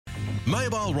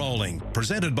Mobile Rolling,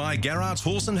 presented by Garrard's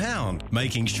Horse and Hound,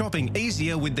 making shopping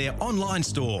easier with their online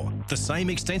store. The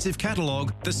same extensive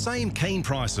catalogue, the same keen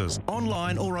prices,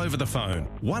 online or over the phone.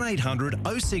 1800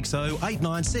 060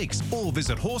 896 or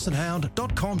visit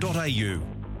horseandhound.com.au.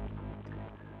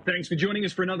 Thanks for joining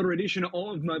us for another edition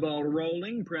of Mobile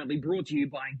Rolling, proudly brought to you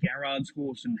by Garrard's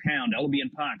Horse and Hound.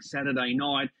 Albion Park, Saturday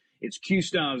night. It's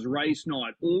Q-Stars race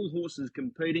night. All horses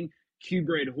competing.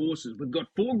 Q-bred horses. We've got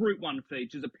 4 Group 1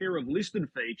 features, a pair of listed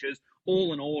features.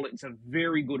 All in all, it's a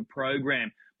very good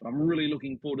program. But I'm really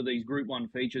looking forward to these Group 1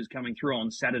 features coming through on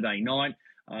Saturday night.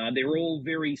 They're all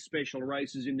very special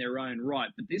races in their own right.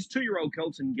 But this 2-year-old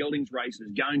Colts and Geldings race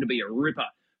is going to be a ripper.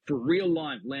 For Real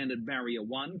Life landed barrier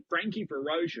 1. Frankie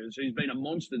Ferocious, who's been a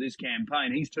monster this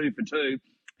campaign, he's 2 for 2.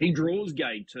 He draws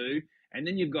gate 2. And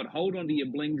then you've got Hold On To Your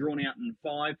Bling drawn out in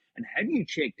 5. And Have You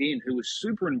Checked In, who was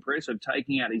super impressive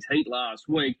taking out his heat last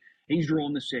week. He's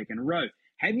drawn the second row.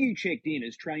 Have You Checked In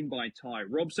is trained by Ty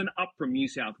Robson, up from New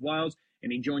South Wales.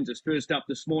 And he joins us first up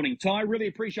this morning. Ty, really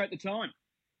appreciate the time.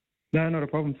 No, not a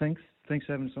problem. Thanks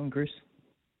for having us on, Chris.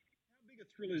 How big a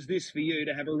thrill is this for you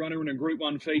to have a runner in a Group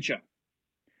 1 feature?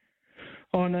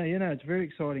 Oh, no, it's very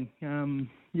exciting.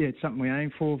 It's something we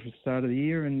aim for the start of the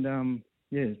year. And,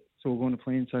 it's all going to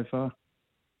plan so far.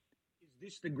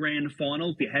 Is this the grand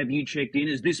final? Have You Checked In?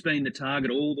 Has this been the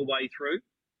target all the way through?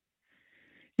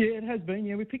 Yeah, it has been.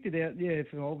 Yeah, we picked it out. Yeah,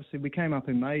 obviously we came up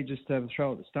in May just to have a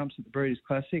throw at the stumps at the Breeders'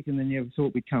 Classic, and then we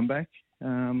thought we'd come back.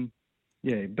 Being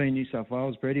New South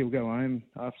Wales bred, he'll go home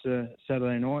after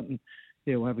Saturday night, and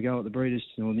we'll have a go at the Breeders'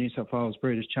 or New South Wales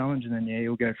Breeders' Challenge, and then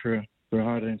he'll go for a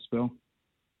hard-earned spell.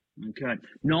 Okay.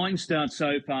 9 starts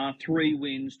so far, 3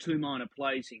 wins, 2 minor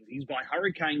placings. He's by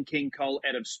Hurricane King Cole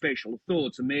out of Special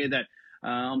Thoughts, a mare that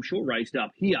I'm sure raced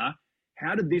up here.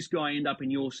 How did this guy end up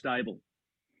in your stable?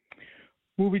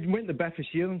 Well, we went to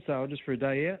Bathurst Yearling sale just for a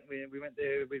day out. We went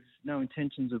there with no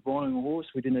intentions of buying a horse.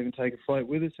 We didn't even take a float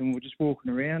with us, and we were just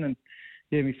walking around. And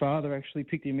my father actually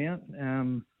picked him out.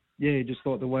 He just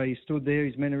liked the way he stood there,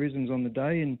 his mannerisms on the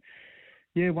day, and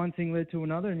one thing led to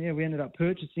another, and we ended up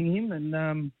purchasing him.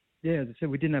 And as I said,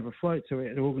 we didn't have a float, so we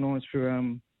had to organise for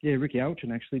Ricky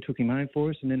Alchin actually took him home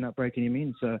for us and ended up breaking him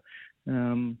in. So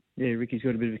Ricky's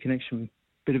got a bit of a connection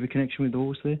with the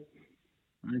horse there.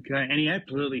 Okay, and he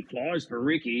absolutely flies for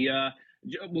Ricky.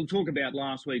 We'll talk about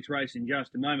last week's race in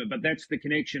just a moment, but that's the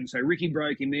connection. So Ricky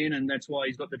broke him in, and that's why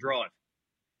he's got the drive.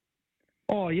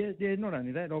 Oh yeah. Not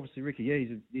only that, obviously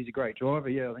Ricky, he's a great driver.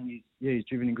 I think he's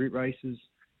driven in group races,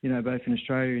 both in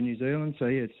Australia and New Zealand. So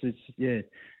it's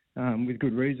with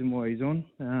good reason why he's on.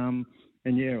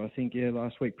 I think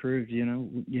last week proved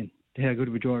how good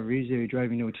of a driver he is. He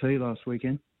drove into a tee last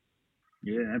weekend.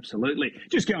 Yeah, absolutely.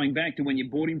 Just going back to when you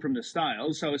bought him from the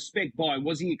sales, so a spec buy,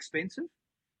 was he expensive?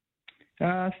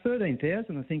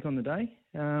 13,000, I think, on the day.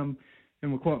 And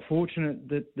we're quite fortunate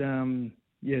that,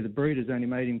 the breeders only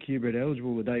made him Q-bred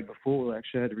eligible the day before. We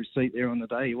actually had a receipt there on the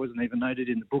day. He wasn't even noted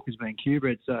in the book as being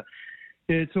Q-bred. So,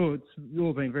 it's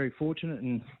all been very fortunate,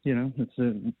 and, it's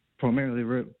primarily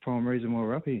the prime reason why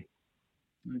we're up here.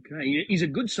 Okay. He's a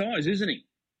good size, isn't he?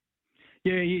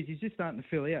 Yeah, he is. He's just starting to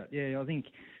fill out. Yeah, I think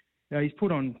he's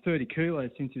put on 30 kilos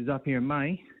since he was up here in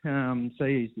May. So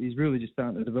he's really just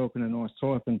starting to develop in a nice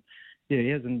type. And he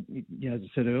hasn't, as I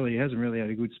said earlier, he hasn't really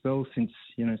had a good spell since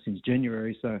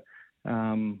January. So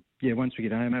once we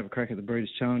get home, have a crack at the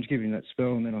Breeders' Challenge, give him that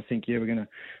spell, and then I think we're going to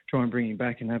try and bring him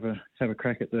back and have a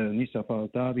crack at the New South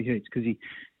Wales Derby heats, because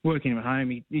working him at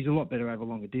home, he's a lot better over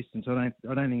longer distance. I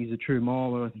don't think he's a true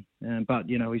miler, but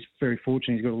he's very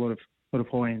fortunate. He's got a lot of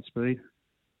high end speed.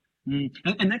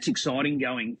 And that's exciting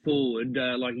going forward.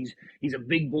 He's a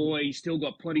big boy. He's still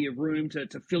got plenty of room to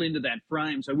fill into that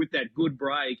frame. So with that good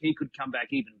break, he could come back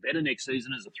even better next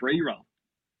season as a 3-year-old.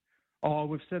 Oh,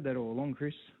 we've said that all along,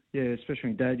 Chris. Yeah,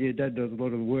 especially Dad. Yeah, Dad does a lot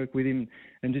of the work with him,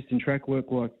 and just in track work,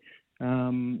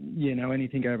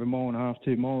 anything over a mile and a half,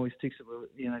 2 miles, he sticks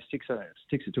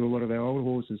it to a lot of our older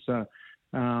horses. So,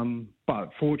 but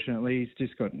fortunately, he's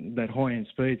just got that high end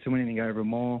speed. So anything over a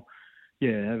mile.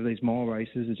 Over these mile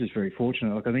races, it's just very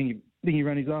fortunate. I think he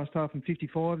ran his last half in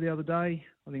 55 the other day.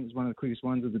 I think it was one of the quickest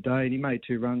ones of the day, and he made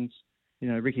 2 runs.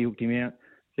 Ricky hooked him out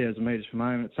 1,000 metres from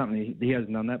home. It's something he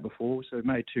hasn't done that before, so he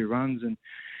made 2 runs. And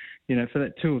for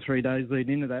that 2 or 3 days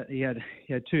leading into that, he had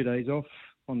 2 days off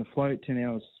on the float, 10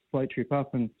 hours float trip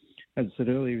up, and as I said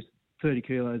earlier, he was 30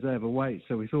 kilos overweight,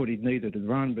 so we thought he'd needed a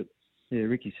run. But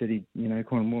Ricky said he kind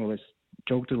of more or less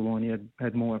jogged to the line. He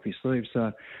had more up his sleeve,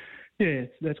 so. Yeah,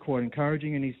 that's quite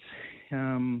encouraging, and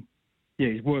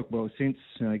he's worked well since.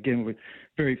 Again, we're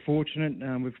very fortunate.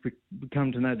 We've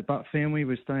come to know the Butt family.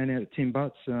 We're staying out at Tim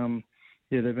Butt's.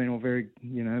 They've been all very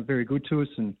good to us,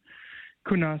 and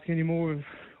couldn't ask any more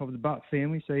of the Butt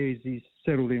family. So he's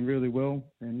settled in really well,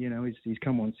 and he's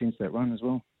come on since that run as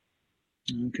well.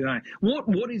 Okay.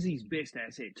 What is his best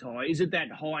asset, Ty? Is it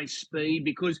that high speed?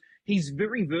 Because he's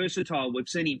very versatile. We've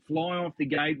seen him fly off the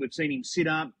gate. We've seen him sit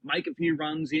up, make a few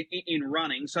runs in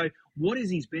running. So what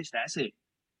is his best asset?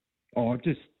 Oh,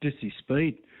 just his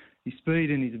speed. His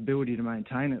speed and his ability to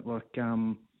maintain it. Like,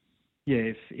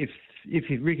 if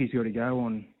Ricky's got to go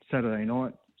on Saturday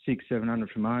night, 600-700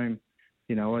 from home,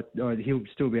 he'll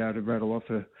still be able to rattle off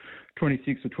a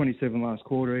 26 or 27 last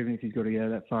quarter, even if he's got to go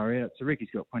that far out. So Ricky's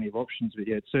got plenty of options, but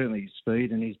it's certainly his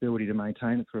speed and his ability to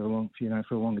maintain it for a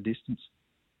longer distance.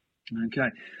 Okay.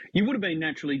 You would have been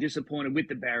naturally disappointed with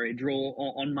the barrier draw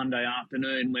on Monday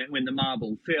afternoon when the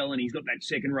marble fell and he's got that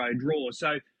second row draw.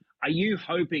 So are you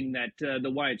hoping that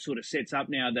the way it sort of sets up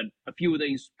now that a few of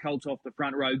these colts off the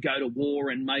front row go to war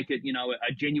and make it,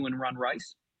 a genuine run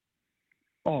race?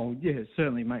 Oh, yeah,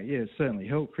 certainly, mate. Yeah, certainly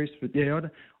helped, Chris. But, I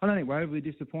don't think we're overly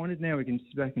disappointed. Now we can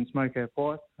sit back and smoke our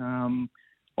pipe.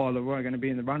 Either we're going to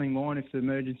be in the running line if the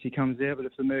emergency comes out, but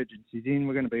if the emergency's in,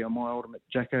 we're going to be on my ultimate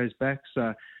Jacko's back.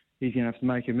 So he's going to have to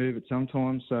make a move at some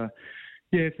time. So,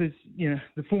 if there's,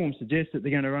 the form suggests that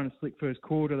they're going to run a slick first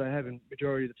quarter. They have a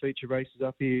majority of the feature races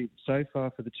up here so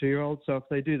far for the 2-year-olds. So if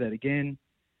they do that again,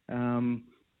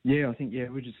 I think,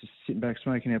 we're just sitting back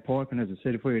smoking our pipe. And as I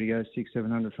said, if we were to go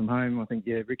 600-700 from home, I think,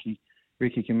 Ricky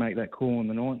can make that call on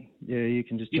the night. Yeah, you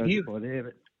can just judge it by there.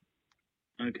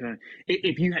 But okay.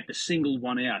 If you had to single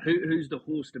one out, who's the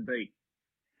horse to beat?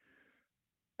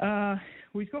 Well,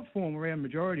 he's got form around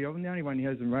majority of them. The only one he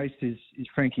hasn't raced is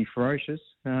Frankie Ferocious.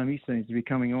 He seems to be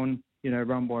coming on,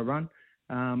 run by run.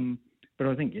 But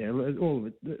I think, all of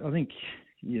it. I think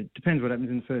it depends what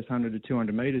happens in the first 100 to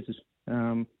 200 metres.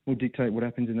 Will dictate what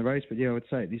happens in the race. But I would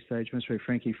say at this stage, must be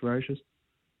Frankie Ferocious.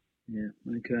 Yeah,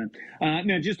 okay.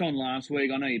 Now, just on last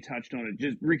week, I know you touched on it.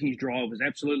 Just Ricky's drive was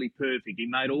absolutely perfect. He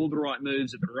made all the right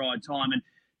moves at the right time, and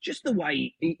just the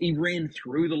way he ran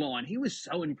through the line, he was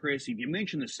so impressive. You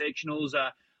mentioned the sectionals.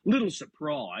 Little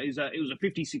surprise. It was a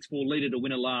 56.4 litre to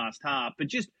win a last half, but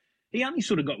just he only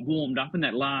sort of got warmed up in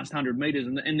that last 100 metres,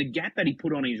 and the gap that he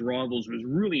put on his rivals was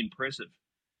really impressive.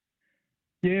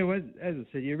 Yeah, well, as I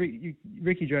said,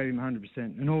 Ricky drove him 100%,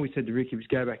 and all we said to Ricky was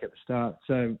go back at the start.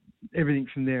 So everything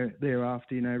from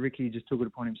thereafter, Ricky just took it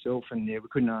upon himself, and we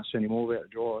couldn't ask any more about the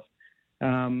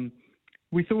drive.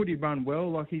 We thought he'd run well.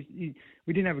 Like we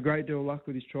didn't have a great deal of luck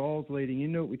with his trials leading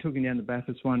into it. We took him down to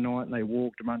Bathurst one night, and they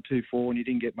walked and run 2.4, and he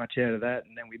didn't get much out of that.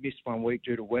 And then we missed 1 week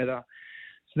due to weather.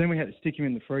 So then we had to stick him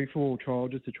in the free-fall trial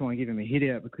just to try and give him a hit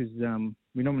out because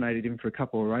we nominated him for a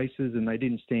couple of races and they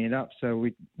didn't stand up. So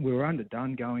we were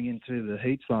underdone going into the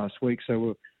heats last week.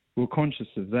 So we were conscious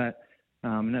of that.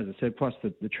 And as I said, plus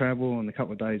the travel and the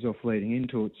couple of days off leading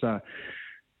into it. So,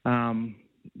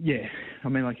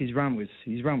 his run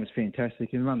was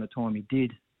fantastic and run the time he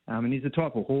did. And he's the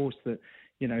type of horse that,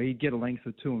 he'd get a length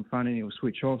or two in front and he'll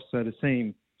switch off. So to see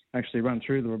him actually run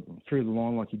through the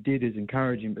line like he did is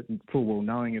encouraging, but full well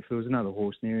knowing if there was another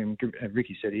horse near him,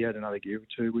 Ricky said he had another gear or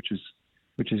two, which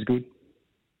is good.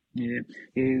 Yeah,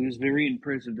 it was very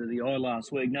impressive to the eye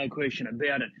last week, no question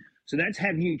about it. So that's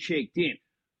have you checked in.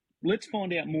 Let's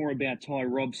find out more about Ty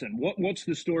Robson. What's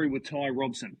the story with Ty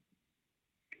Robson?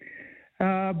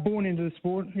 Born into the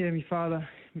sport. Yeah, my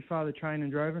father trained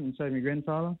and drove it, and so did my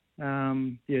grandfather.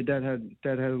 Dad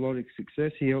had a lot of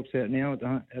success. He helps out now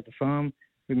at the farm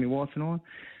with my wife and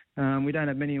I. We don't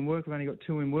have many in work. We've only got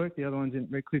 2 in work. The other one's in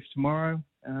Redcliffe tomorrow.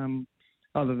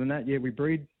 Other than that, we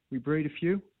breed a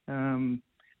few,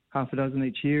 half a dozen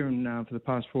each year, and for the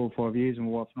past 4 or 5 years, my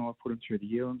wife and I put them through the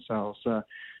yearling sales. So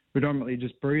predominantly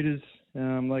just breeders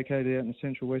located out in the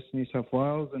central western New South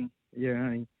Wales, and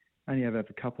only have a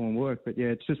couple in work. But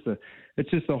it's just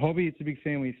a hobby. It's a big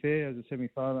family affair. As I said, my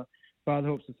father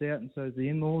helps us out, and so does the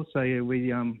in-laws. So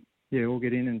we all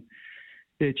get in and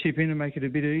chip in and make it a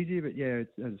bit easier. But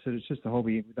as I said, it's just a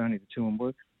hobby with only the 2 in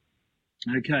work.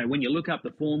 Okay, when you look up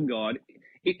the form guide,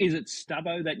 is it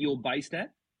Stubbo that you're based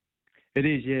at? It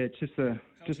is, yeah. It's just a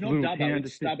little Dubbo, town.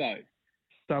 it's Stubbo.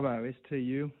 Stubbo,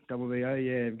 Stubbo,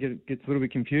 yeah. It gets a little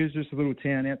bit confused. Just a little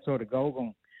town outside of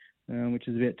Golgong, which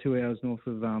is about 2 hours north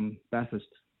of Bathurst.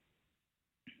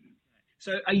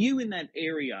 So are you in that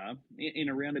area in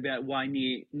a roundabout way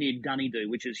near Dunedoo,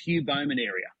 which is Hugh Bowman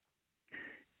area?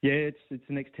 Yeah, it's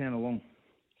the next town along.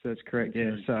 So that's correct,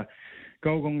 yeah. So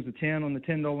Golgong's a town on the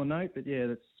 $10 note, but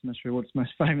that's must be what it's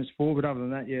most famous for. But other than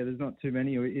that, there's not too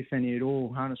many, or if any at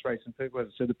all, harness racing people. As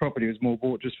I said, the property was more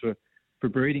bought just for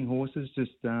breeding horses.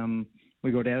 Just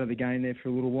we got out of the game there for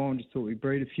a little while and just thought we'd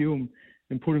breed a few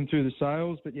and put them through the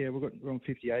sales. But we're on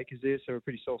 50 acres there, so we're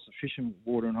pretty self-sufficient with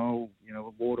water and hole,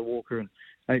 water walker and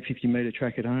 850 metre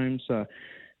track at home. So,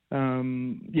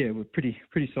 we're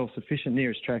pretty self-sufficient.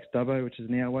 Nearest track's Dubbo, which is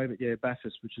an hour away, but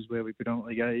Bathurst, which is where we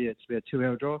predominantly go. Yeah, it's about a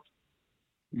 2-hour drive.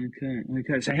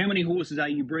 Okay. So how many horses are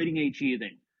you breeding each year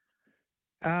then?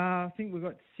 I think we've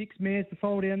got 6 mares to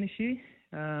foal down this year.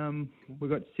 We've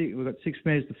got 6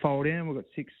 mares to foal down. We've got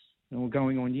 6, and we're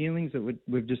going on yearlings that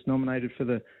we've just nominated for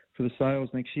the sales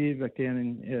next year back down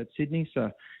in Sydney. So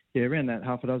around that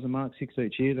half a dozen mark, 6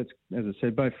 each year. That's, as I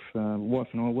said, both wife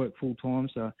and I work full time.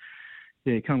 So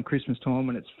come Christmas time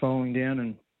when it's foaling down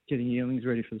and getting yearlings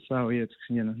ready for the sale, it's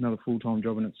another full time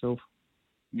job in itself.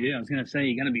 Yeah, I was going to say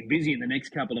you're going to be busy in the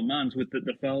next couple of months with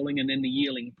the foaling and then the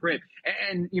yearling prep.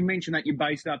 And you mentioned that you're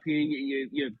based up here.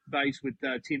 You're based with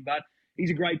Tim Butt. He's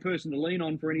a great person to lean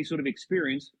on for any sort of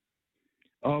experience.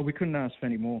 Oh, we couldn't ask for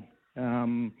any more.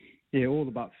 All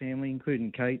the Butt family,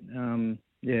 including Kate. The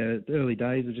early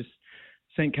days, I just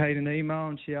sent Kate an email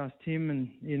and she asked Tim, and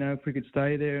if we could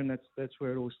stay there, and that's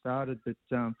where it all started. But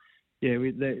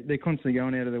they're constantly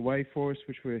going out of their way for us,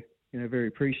 which we're very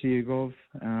appreciative of.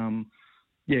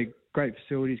 Great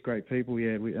facilities, great people.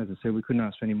 As I said, we couldn't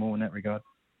ask for any more in that regard.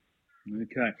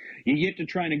 Okay. You're yet to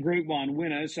train a Group 1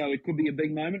 winner, so it could be a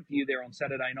big moment for you there on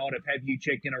Saturday night if Have You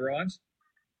Checked In arrives.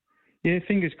 Yeah,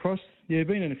 fingers crossed. Yeah,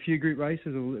 been in a few group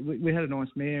races. We had a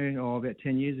nice mare about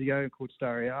 10 years ago called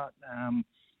Starry Art.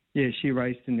 She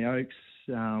raced in the Oaks,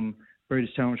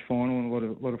 Breeders' Challenge final and a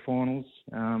lot of finals.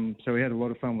 So we had a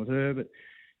lot of fun with her. But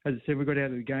as I said, we got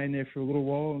out of the game there for a little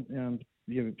while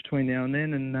between now and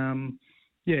then. And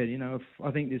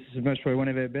I think this is most probably one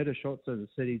of our better shots. As I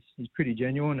said, he's pretty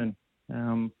genuine,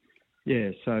 and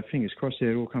so fingers crossed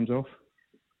it all comes off.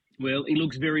 Well, he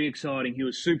looks very exciting. He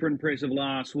was super impressive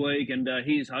last week, and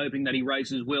he's hoping that he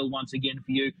races well once again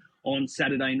for you on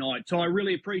Saturday night. So I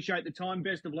really appreciate the time.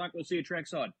 Best of luck. We'll see you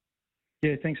trackside.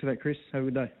 Yeah, thanks for that, Chris. Have a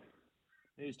good day.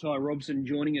 There's Ty Robson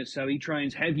joining us. So he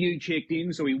trains Have You Checked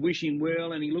In? So we wish him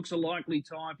well, and he looks a likely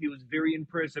type. He was very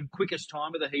impressive. Quickest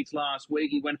time of the heats last week.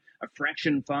 He went a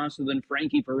fraction faster than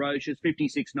Frankie Ferocious,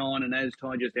 56.9, and as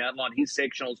Ty just outlined, his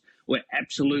sectionals were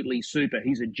absolutely super.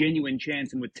 He's a genuine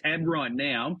chance, and with Tab right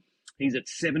now, he's at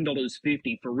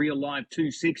 $7.50 for Real Life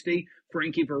 $2.60.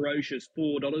 Frankie Ferocious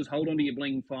 $4. Hold on to your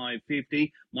bling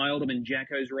 $5.50. My Alderman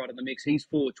Jacko's right in the mix. He's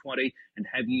 $4.20, and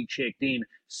Have You Checked In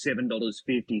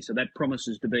 $7.50. So that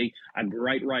promises to be a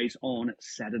great race on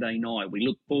Saturday night. We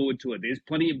look forward to it. There's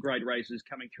plenty of great races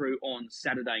coming through on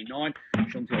Saturday night.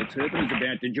 Chantel Turpin is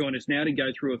about to join us now to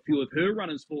go through a few of her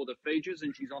runners for the features,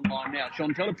 and she's online now.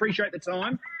 Chantel, appreciate the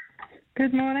time.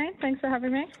 Good morning. Thanks for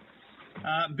having me.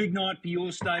 Big night for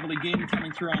your stable again,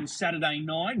 coming through on Saturday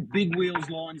night. Big Wheels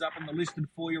lines up in the listed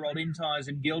 4-year-old Entires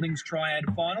and Geldings Triad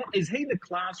final. Is he the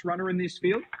class runner in this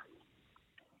field?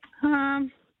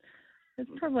 It's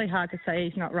probably hard to say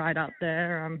he's not right up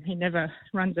there. He never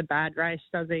runs a bad race,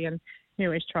 does he? And he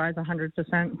always tries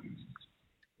 100%.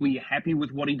 Were you happy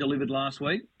with what he delivered last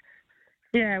week?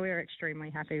 Yeah, we were extremely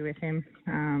happy with him.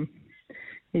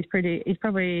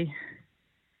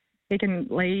 He can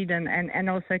lead and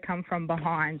also come from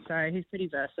behind, so he's pretty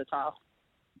versatile.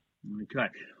 Okay.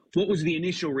 What was the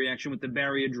initial reaction with the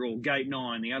barrier draw, gate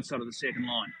 9, the outside of the second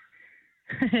line?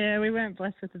 Yeah, we weren't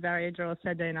blessed with the barrier draw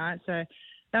Saturday night, so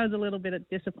that was a little bit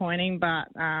disappointing, but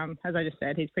as I just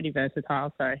said, he's pretty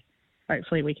versatile, so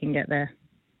hopefully we can get there.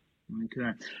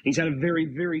 Okay. He's had a very,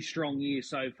 very strong year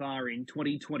so far in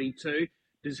 2022.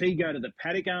 Does he go to the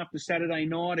paddock after Saturday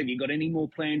night? Have you got any more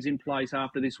plans in place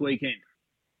after this weekend?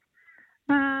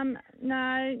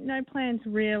 No plans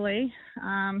really.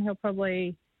 He'll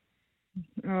probably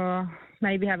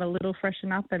maybe have a little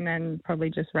freshen up and then probably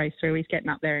just race through. He's getting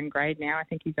up there in grade now. I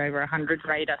think he's over 100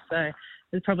 grader, so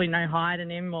there's probably no height in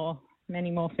him or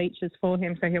many more features for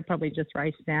him, so he'll probably just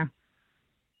race now.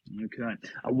 Okay.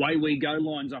 Away we go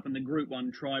lines up in the Group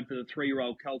 1 tribe for the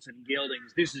 3-year-old Colts and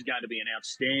Geldings. This is going to be an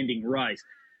outstanding race.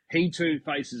 He too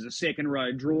faces a second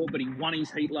row draw, but he won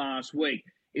his heat last week.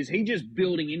 Is he just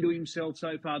building into himself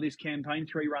so far this campaign,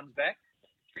 3 runs back?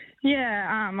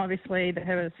 Yeah, obviously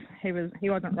he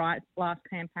wasn't right last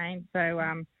campaign,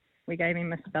 so we gave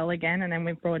him a spell again, and then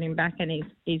we've brought him back, and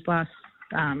he's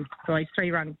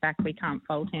 3 runs back. We can't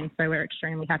fault him, so we're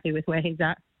extremely happy with where he's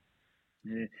at.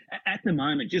 Yeah. At the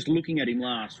moment, just looking at him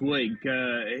last week,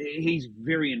 he's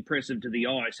very impressive to the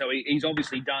eye. So he's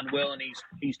obviously done well, and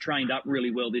he's trained up really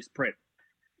well this prep.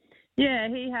 Yeah,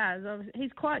 he has.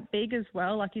 He's quite big as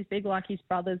well. Like, he's big like his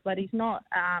brothers, but he's not.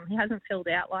 He hasn't filled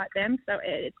out like them, so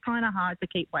it's kind of hard to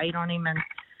keep weight on him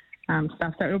and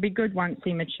stuff. So it'll be good once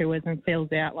he matures and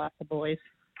fills out like the boys.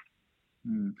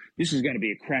 This is going to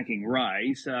be a cracking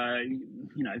race.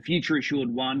 Future Assured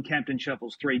 1, Captain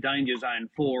Shuffles 3, Danger Zone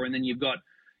 4, and then you've got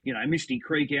Misty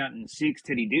Creek out in 6,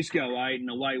 Teddy Disco 8, and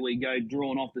away we go,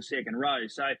 drawn off the second row.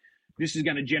 So this is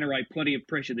going to generate plenty of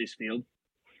pressure, this field.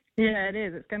 Yeah, it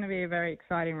is. It's going to be a very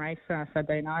exciting race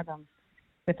Saturday night.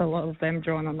 With a lot of them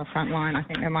drawn on the front line, I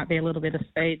think there might be a little bit of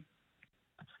speed.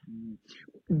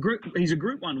 He's a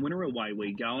Group 1 winner, away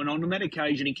we go, and on that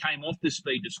occasion he came off the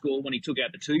speed to score when he took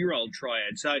out the 2-year-old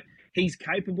Triad. So he's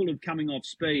capable of coming off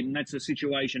speed, and that's a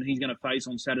situation he's going to face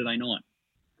on Saturday night.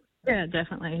 Yeah,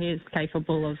 definitely. He is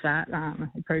capable of that.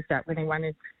 He proved that when he won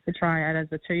the Triad as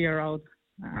a 2-year-old,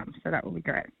 so that will be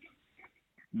great.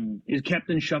 Is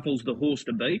Captain Shuffles the horse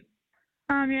to beat?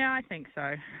 Yeah, I think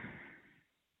so.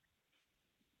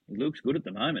 He looks good at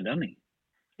the moment, doesn't he?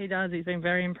 He does. He's been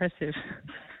very impressive.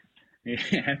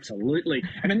 Yeah, absolutely.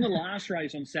 And in the last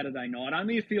race on Saturday night,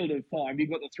 only a field of 5.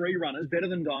 You've got the 3 runners, Better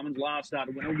Than Diamonds, last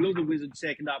started winner, Will the Wizard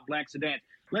second up, Black Sedan.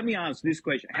 Let me ask this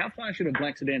question. How far should have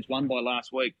Black Sedan won by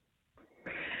last week?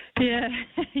 Yeah,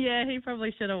 he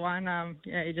probably should have won. I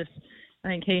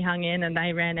think he hung in and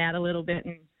they ran out a little bit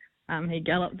and he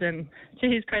galloped, and to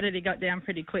his credit, he got down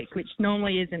pretty quick, which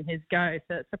normally isn't his go,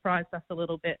 so it surprised us a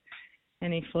little bit,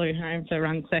 and he flew home to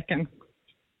run second.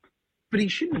 But he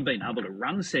shouldn't have been able to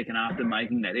run second after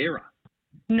making that error.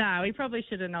 No, he probably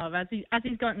should have known. As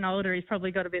he's gotten older, he's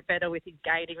probably got a bit better with his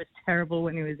gait. He was terrible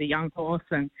when he was a young horse,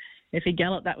 and if he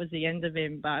galloped, that was the end of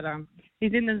him. But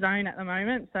he's in the zone at the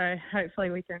moment, so hopefully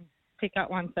we can pick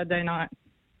up one Saturday night.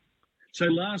 So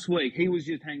last week, he was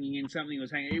just hanging in, something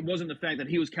was hanging. It wasn't the fact that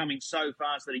he was coming so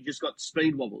fast that he just got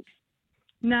speed wobbles.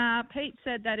 Nah, Pete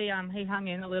said that he hung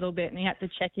in a little bit and he had to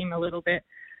check him a little bit.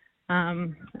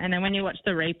 And then when you watch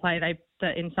the replay,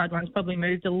 the inside ones probably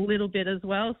moved a little bit as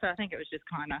well. So I think it was just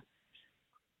kind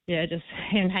of, just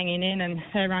him hanging in and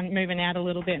her run moving out a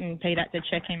little bit, and Pete had to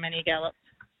check him and he galloped.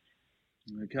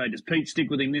 Okay, does Pete stick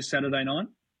with him this Saturday night?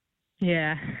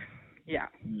 Yeah.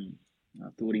 I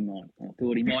thought he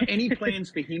might. Any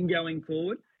plans for him going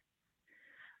forward?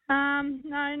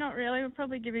 No, not really. We'll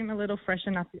probably give him a little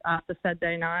freshen up after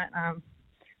Saturday night.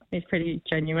 He's pretty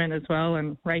genuine as well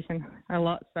and racing a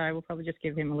lot, so we'll probably just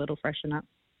give him a little freshen up.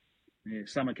 Yeah,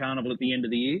 Summer Carnival at the end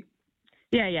of the year?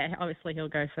 Yeah, obviously he'll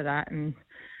go for that, and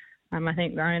I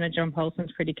think the owner, John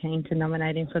Polson's pretty keen to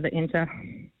nominate him for the Inter.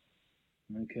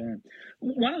 Okay.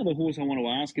 One other horse I want to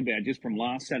ask about just from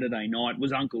last Saturday night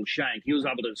was Uncle Shank. He was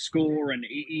able to score, and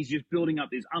he's just building up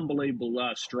this unbelievable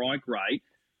strike rate.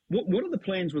 What are the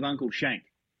plans with Uncle Shank?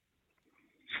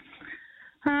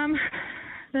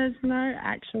 There's no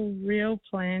actual real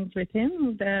plans with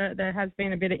him. There has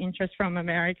been a bit of interest from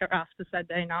America after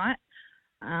Saturday night.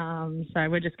 So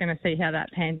we're just going to see how that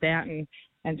pans out and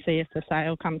see if the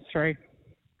sale comes through.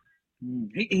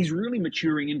 He's really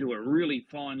maturing into a really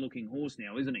fine-looking horse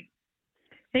now, isn't he?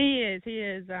 He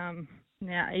is.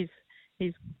 Now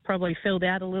he's probably filled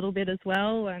out a little bit as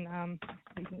well, and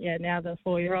now the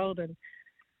 4-year-old, and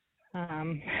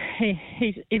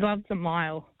he loves a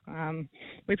mile.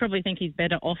 We probably think he's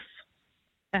better off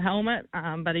the helmet,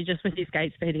 but he just with his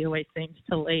gate speed, he always seems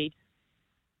to lead.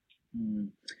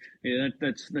 Yeah,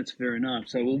 that's fair enough.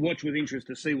 So we'll watch with interest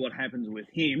to see what happens with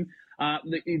him.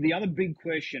 The other big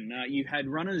question, you had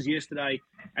runners yesterday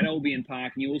at Albion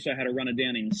Park, and you also had a runner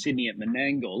down in Sydney at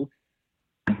Menangle.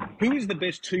 Who is the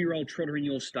best 2-year-old trotter in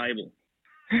your stable?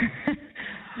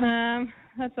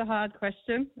 That's a hard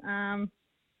question.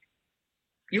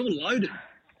 You're loaded.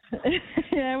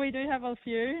 Yeah, we do have a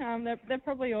few. They've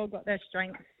probably all got their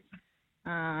strengths.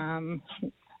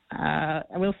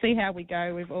 We'll see how we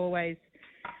go. We've always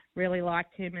really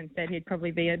liked him and said he'd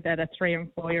probably be a better 3-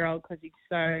 and 4-year-old because he's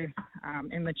so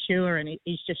immature and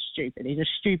he's just stupid. He's a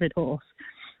stupid horse.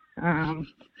 And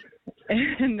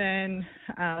then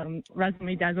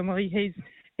Razumi Dazzle,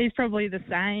 he's probably the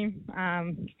same.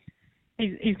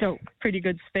 He's got pretty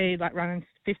good speed, like running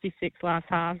 56 last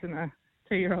halves, and a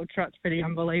 2-year-old trot's pretty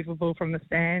unbelievable from the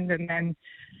stand. And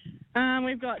then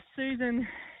we've got Susan,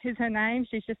 is her name.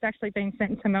 She's just actually been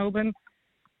sent to Melbourne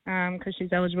because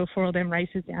she's eligible for all them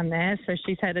races down there. So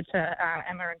she's headed to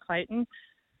Emma and Clayton.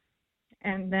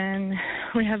 And then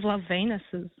we have Venus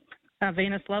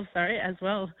Love, as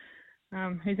well,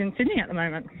 who's in Sydney at the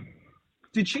moment.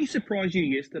 Did she surprise you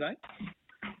yesterday?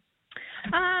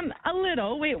 A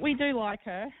little. We do like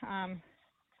her.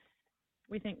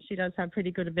 We think she does have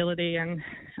pretty good ability, and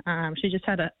she just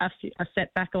had a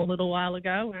setback a little while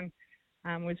ago,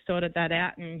 and we've sorted that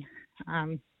out, and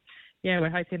we're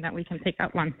hoping that we can pick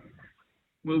up one.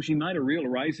 Well, she made a real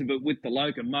race of it with the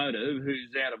Locomotive,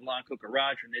 who's out of La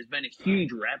Cucaracha, and there's been a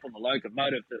huge rap on the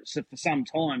Locomotive for some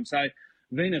time. So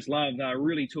Venus Love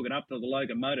really took it up to the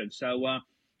Locomotive. So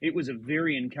it was a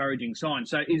very encouraging sign.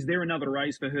 So is there another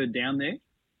race for her down there?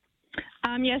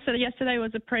 So yesterday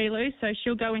was a prelude, so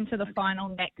she'll go into the final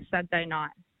next Saturday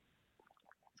night.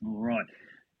 All right.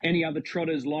 Any other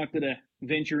trotters likely to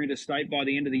venture into state by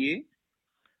the end of the year?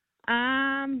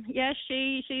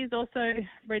 She's also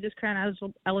Breeders' Crown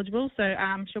eligible, so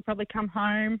she'll probably come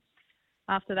home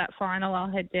after that final.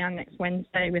 I'll head down next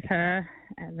Wednesday with her,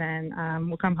 and then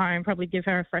we'll come home, probably give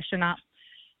her a freshen up.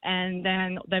 And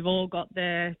then they've all got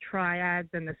their triads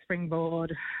and the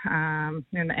springboard in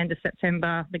the end of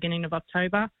September, beginning of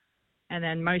October. And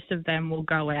then most of them will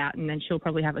go out, and then she'll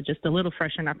probably have just a little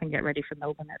freshen up and get ready for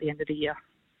Melbourne at the end of the year.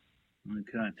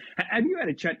 Okay. Have you had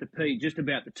a chat to Pete just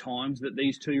about the times that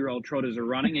these 2-year-old trotters are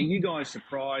running? Are you guys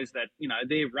surprised that,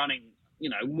 they're running,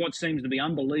 what seems to be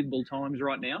unbelievable times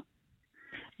right now?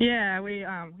 Yeah, we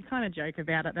kind of joke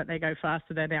about it that they go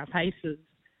faster than our paces.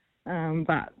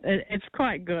 But it's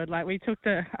quite good. Like, we took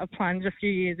a plunge a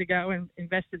few years ago and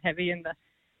invested heavy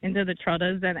into the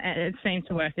trotters, and it seemed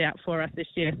to work out for us this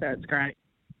year, so it's great.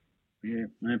 Yeah,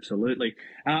 absolutely.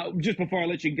 Just before I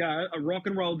let you go, a rock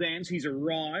and roll dance, he's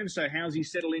arrived, so how's he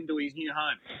settled into his new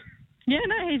home? Yeah,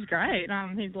 no, he's great.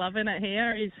 He's loving it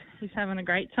here. He's having a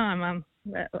great time.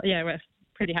 We're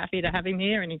pretty happy to have him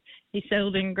here, and he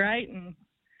settled in great, and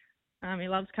he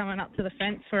loves coming up to the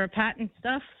fence for a pat and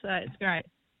stuff, so it's great.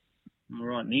 All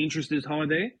right, and the interest is high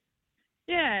there?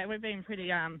 Yeah, we've been pretty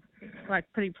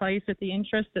pleased with the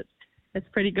interest. It's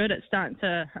pretty good. It's starting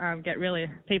to get really,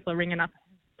 people are ringing up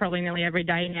probably nearly every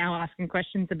day now asking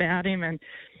questions about him, and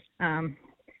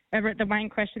the main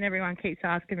question everyone keeps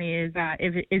asking me is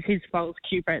his foal's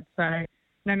Q-bred. So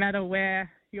no matter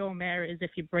where your mare is,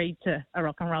 if you breed to a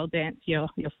rock and roll dance, your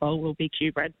foal will be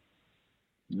Q-bred.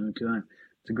 Okay,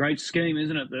 it's a great scheme,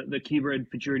 isn't it? The Q-bred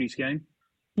futurity scheme.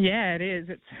 Yeah, it is.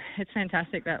 It's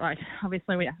fantastic that,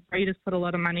 obviously breeders put a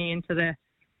lot of money into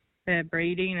their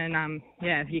breeding, and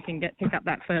you can pick up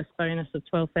that first bonus of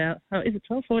 12,000. Oh, is it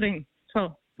 12, 14?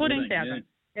 12, 14,000.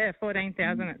 Yeah,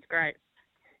 14,000. It's great.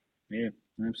 Yeah,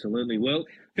 absolutely. Well,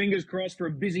 fingers crossed for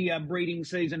a busy breeding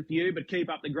season for you, but keep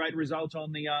up the great results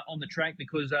on the track,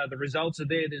 because the results are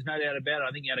there. There's no doubt about it.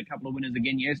 I think you had a couple of winners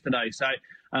again yesterday, so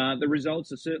the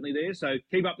results are certainly there. So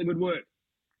keep up the good work.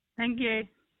 Thank you.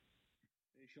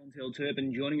 Chantel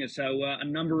Turpin joining us. So a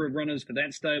number of runners for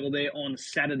that stable there on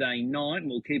Saturday night.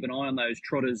 We'll keep an eye on those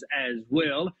trotters as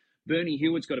well. Bernie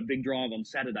Hewitt's got a big drive on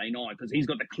Saturday night because he's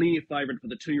got the clear favourite for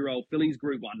the 2-year-old fillies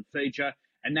Group 1 feature,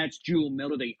 and that's Jewel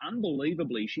Melody.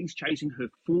 Unbelievably, she's chasing her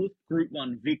 4th Group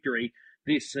 1 victory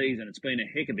this season. It's been a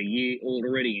heck of a year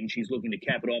already, and she's looking to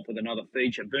cap it off with another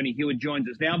feature. Bernie Hewitt joins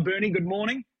us now. Bernie, good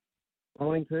morning.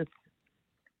 Morning, Chris.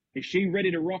 Is she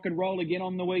ready to rock and roll again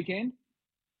on the weekend?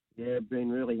 Yeah, been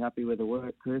really happy with the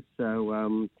work, Chris. So,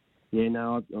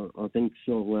 I think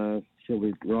she'll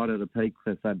be right at a peak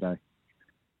for Saturday.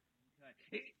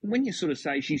 When you sort of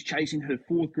say she's chasing her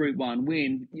 4th Group 1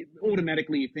 win,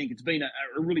 automatically you think it's been a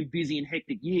really busy and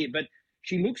hectic year, but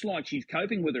she looks like she's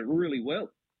coping with it really well.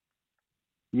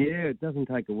 Yeah, it doesn't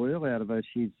take a whirl out of her.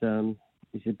 She's a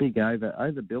big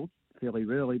overbuilt filly,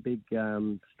 really big,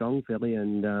 strong filly,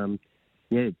 and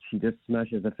she just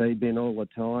smashes the feed bin all the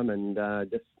time, and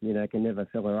can never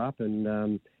fill her up,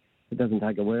 and it doesn't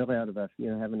take a whirl out of her,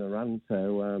 having a run.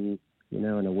 So and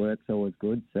her work's always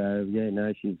good. So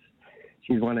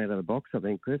she's one out of the box, I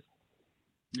think, Chris.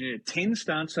 Yeah, 10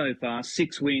 starts so far,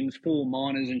 6 wins, 4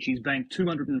 minors, and she's banked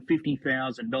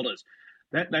 $250,000.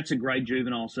 That's a great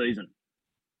juvenile season.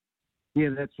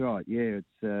 Yeah, that's right. Yeah,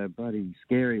 it's bloody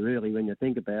scary, really, when you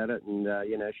think about it. And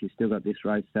she's still got this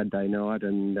race Saturday night,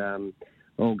 and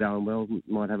all going well,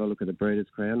 might have a look at the Breeders'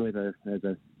 Crown with her as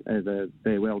a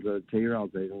farewell to the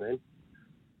 2-year-olds even then.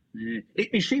 Yeah.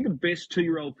 Is she the best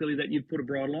 2-year-old filly that you've put a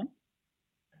bridle on?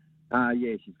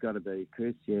 Yeah, she's got to be,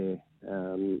 Chris. Yeah,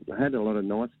 I had a lot of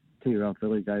nice 2-year-old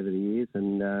fillies over the years,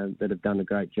 and that have done a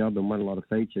great job and won a lot of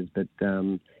features. But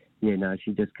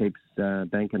she just keeps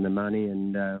banking the money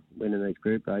and winning these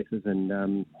group races,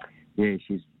 and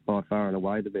she's by far and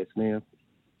away the best now.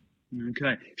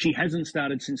 Okay. She hasn't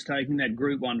started since taking that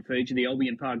Group 1 feature, the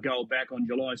Albion Park Gold, back on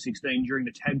July 16 during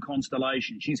the Tab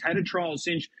Constellation. She's had a trial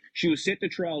since. She was set to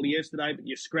trial yesterday, but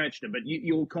you scratched her. But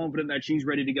you're confident that she's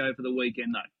ready to go for the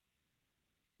weekend,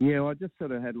 though? Yeah, I just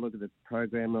sort of had a look at the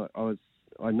program.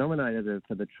 I nominated her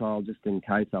for the trial just in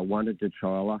case I wanted to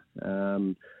trial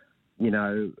her.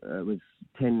 It was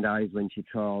 10 days when she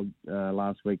trialled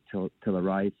last week to the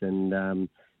race, and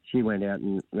she went out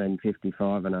and ran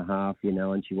 55 and a half,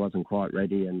 and she wasn't quite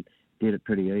ready and did it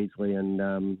pretty easily. And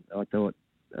I thought,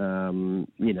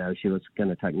 she was going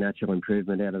to take natural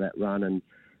improvement out of that run. And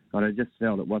I just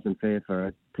felt it wasn't fair for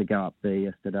her to go up there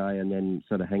yesterday and then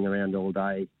sort of hang around all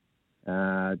day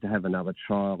to have another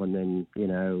trial, and then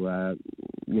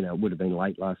it would have been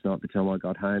late last night by the time I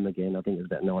got home again. I think it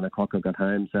was about 9 o'clock I got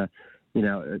home, so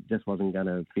it just wasn't going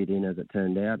to fit in as it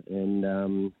turned out.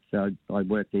 And so I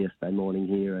worked yesterday morning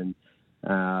here, and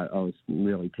I was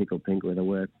really tickled pink with her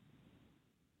work.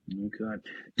 Okay.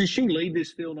 Does she lead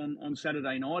this field on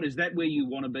Saturday night? Is that where you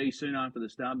want to be soon after the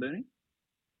start, Bernie?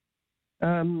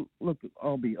 Look,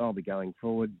 I'll be going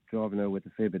forward, driving her with a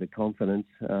fair bit of confidence.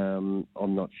 I'm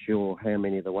not sure how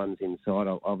many of the ones inside.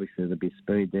 Obviously, there'll be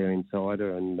speed there inside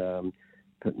her, and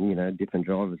different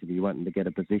drivers will be wanting to get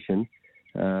a position.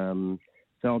 So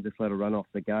I'll just let her run off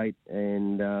the gate,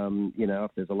 and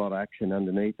if there's a lot of action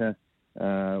underneath her,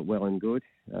 well and good.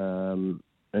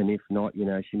 And if not,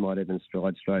 she might even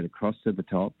stride straight across to the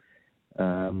top.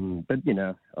 But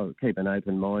I'll keep an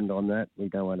open mind on that. We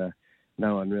don't want to.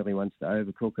 No one really wants to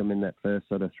overcook them in that first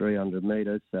sort of 300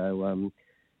 metres. So,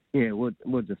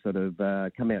 we'll just sort of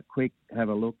come out quick, have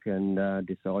a look, and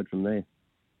decide from there.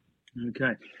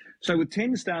 Okay. So with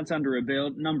 10 starts under her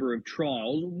belt, number of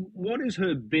trials, what is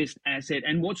her best asset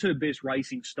and what's her best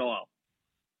racing style?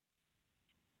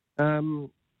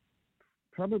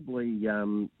 Probably,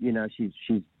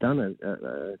 she's done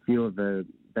a few of the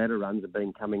better runs have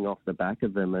been coming off the back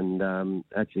of them, and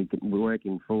actually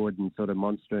working forward and sort of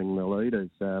monstering the leaders.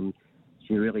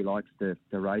 She really likes to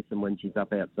race them when she's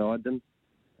up outside them.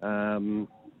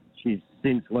 She's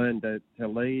since learned to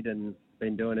lead and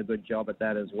been doing a good job at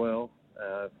that as well.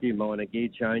 A few minor gear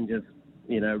changes,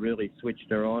 really switched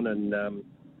her on, and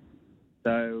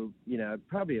so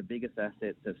probably her biggest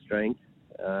asset's her strength.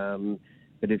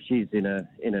 But if she's in a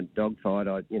dogfight,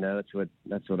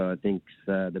 that's what I think's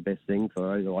the best thing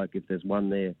for her. Like if there's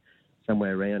one there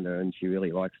somewhere around her, and she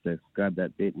really likes to grab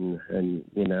that bit and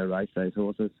race those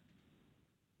horses.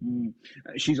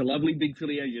 She's a lovely big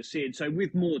filly, as you said. So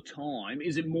with more time,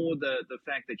 is it more the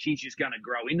fact that she's just going to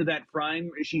grow into that frame?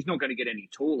 She's not going to get any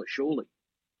taller, surely.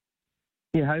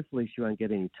 Yeah, hopefully she won't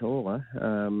get any taller.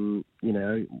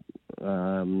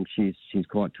 She's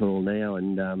quite tall now,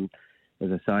 and as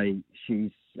I say,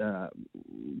 she's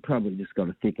probably just got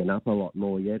to thicken up a lot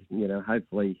more yet.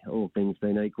 Hopefully, all things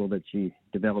being equal, that she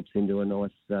develops into a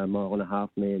nice 1.5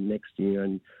 mile mare next year,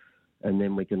 and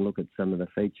then we can look at some of the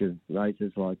featured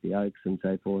races like the Oaks and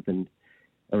so forth and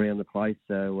around the place.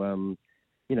 So,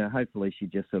 hopefully she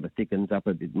just sort of thickens up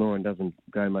a bit more and doesn't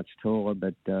grow much taller.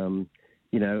 But,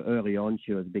 early on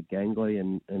she was a bit gangly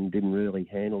and didn't really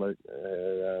handle it,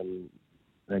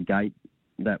 a gait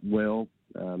that well.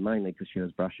 Mainly because she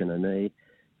was brushing her knee.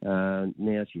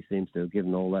 Now she seems to have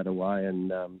given all that away,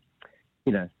 and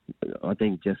I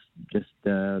think just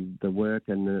the work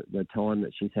and the time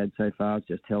that she's had so far has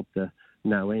just helped her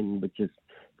no end, which is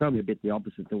probably a bit the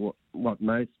opposite to what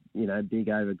most big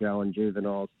overgrown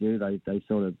juveniles do. They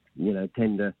sort of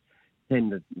tend to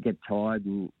get tired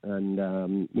and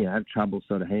have trouble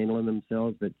sort of handling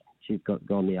themselves, but she's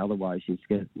gone the other way. She's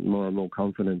got more and more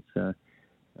confidence. So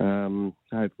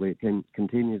hopefully it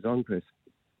continues on, Chris.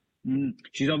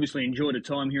 She's obviously enjoyed her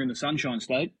time here in the Sunshine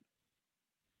State.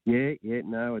 Yeah,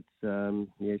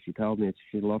 it's she told me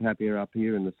she's a lot happier up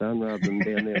here in the sun rather than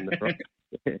down there in the frost.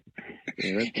 Yeah,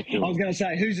 that's for sure. I was going to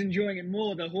say, who's enjoying it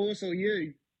more, the horse or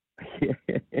you?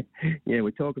 Yeah,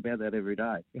 we talk about that every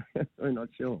day. We're not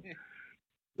sure.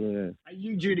 Yeah. Are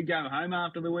you due to go home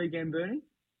after the weekend, Bernie?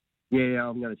 Yeah,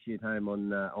 I'm going to shoot home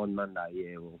on Monday.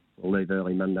 Yeah, we'll leave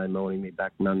early Monday morning, be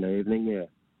back Monday evening. Yeah.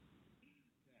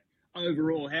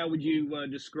 Overall, how would you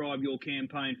describe your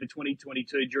campaign for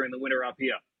 2022 during the winter up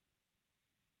here?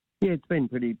 Yeah, it's been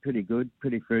pretty good,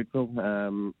 pretty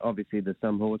fruitful. Obviously, there's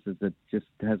some horses that just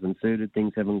hasn't suited.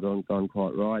 Things haven't gone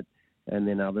quite right, and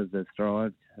then others have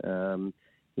thrived.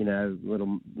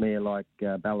 Little mare like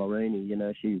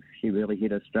Ballerini, she really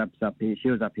hit her straps up here. She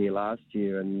was up here last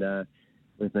year and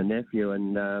with my nephew,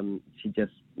 and she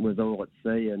just was all at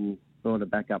sea, and brought her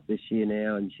back up this year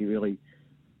now, and she really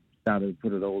started to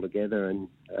put it all together,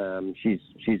 and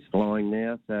she's flying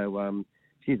now. So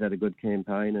she's had a good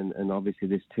campaign, and obviously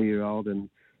this 2-year-old and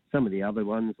some of the other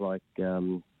ones like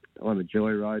I'm a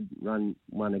Joyride run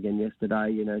one again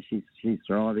yesterday. She's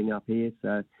thriving up here.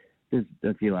 So there's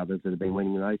a few others that have been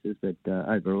winning races, but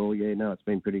overall, it's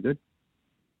been pretty good.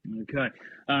 Okay.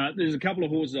 There's a couple of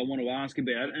horses I want to ask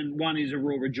about, and one is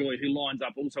Aurora Joy, who lines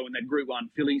up also in that Group 1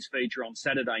 Fillies feature on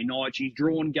Saturday night. She's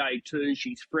drawn gate 2.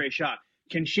 She's fresh up.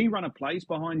 Can she run a place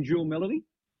behind Jewel Melody?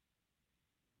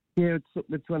 Yeah,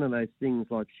 it's one of those things.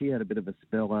 Like, she had a bit of a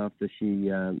spell after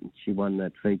she won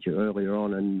that feature earlier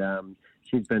on, and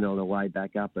she's been on her way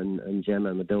back up, and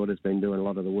Gemma, my daughter's been doing a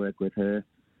lot of the work with her.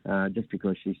 just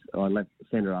because I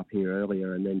sent her up here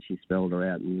earlier and then she spelled her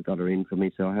out and got her in for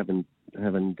me, so I haven't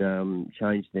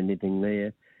changed anything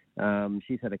there.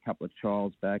 She's had a couple of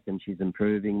trials back and she's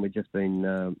improving. We've just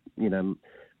been,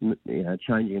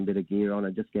 changing a bit of gear on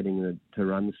her, just getting her to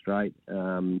run straight.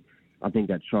 I think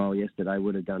that trial yesterday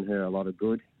would have done her a lot of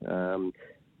good.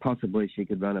 Possibly she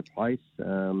could run a place.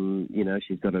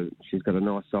 She's got a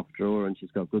nice soft draw and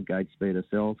she's got good gate speed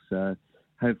herself. So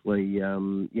hopefully,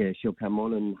 she'll come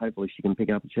on and hopefully she can pick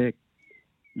up a check.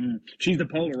 She's the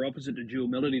polar opposite to Jewel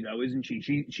Melody, though, isn't she?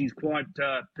 She's quite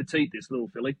petite, this little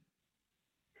filly.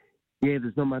 Yeah,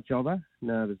 there's not much of her.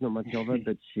 No, there's not much of her,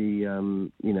 but she,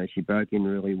 she broke in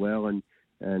really well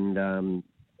and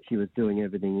she was doing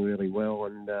everything really well,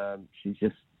 and she's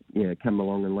just come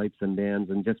along in leaps and bounds.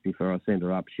 And just before I sent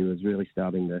her up, she was really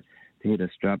starting to hit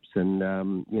her straps,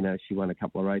 and she won a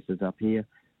couple of races up here,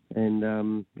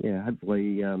 and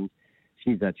hopefully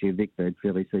she's actually a Vic-bred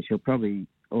filly, so she'll probably,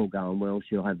 all going well,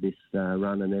 she'll have this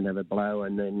run and then have a blow,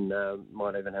 and then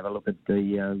might even have a look at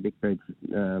the Vic-bred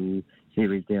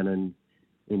series down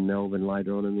in Melbourne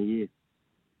later on in the year.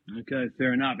 Okay,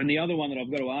 fair enough. And the other one that I've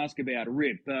got to ask about,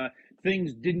 Rip,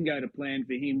 things didn't go to plan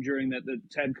for him during the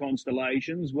TAB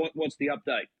Constellations. What's the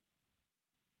update?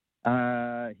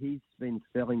 He's been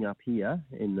spelling up here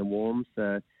in the warm,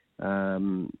 so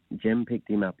Jem picked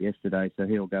him up yesterday, so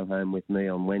he'll go home with me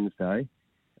on Wednesday.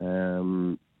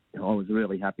 I was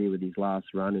really happy with his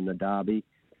last run in the Derby.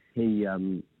 He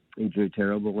drew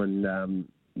terrible, and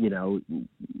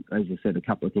as you said, a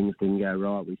couple of things didn't go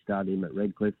right. We started him at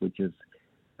Redcliffe, which is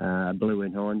blue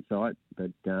in hindsight,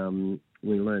 but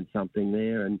we learned something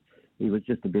there, and he was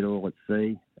just a bit all at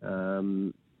sea.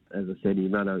 As I said, he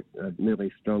ran a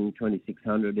really strong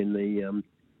 2600 in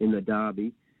the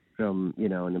Derby from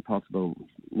an impossible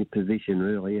position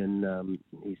really, and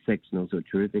his sectionals were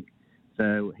terrific.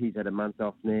 So he's had a month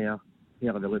off now.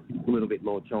 He'll have a little bit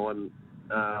more time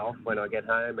off when I get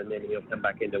home, and then he'll come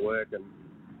back into work, and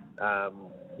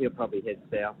he'll probably head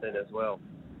south then as well.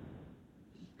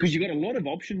 Because you've got a lot of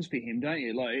options for him, don't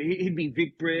you? Like, he'd be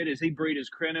Vic-bred. Is he Breeders'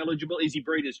 Crown eligible? Is he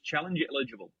Breeders' Challenge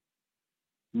eligible?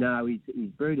 No, he's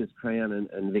Breeders' Crown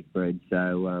and Vic-bred.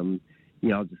 So,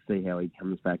 I'll just see how he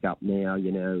comes back up now.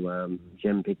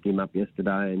 Jem picked him up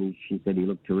yesterday, and she said he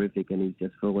looked terrific, and he's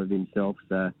just full of himself.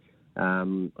 So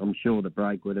I'm sure the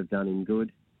break would have done him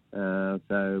good.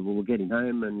 So we'll get him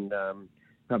home and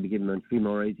probably give him a few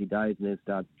more easy days and then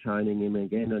start training him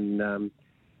again,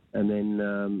 and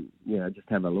then just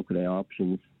have a look at our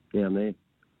options down there.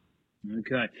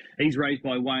 Okay. He's raced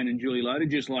by Wayne and Julie Loader,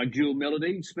 just like Jewel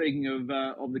Melody. Speaking of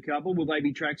the couple, will they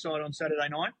be trackside on Saturday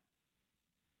night?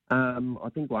 I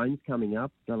think Wayne's coming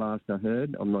up, the last I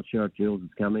heard. I'm not sure if Jules is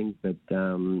coming, but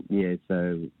so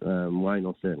Wayne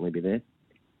will certainly be there.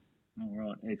 All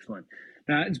right, excellent.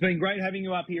 It's been great having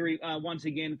you up here once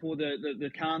again for the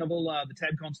carnival, the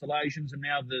TAB Constellations, and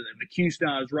now the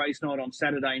Q-Stars race night on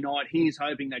Saturday night. Here's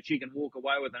hoping that she can walk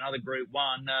away with another Group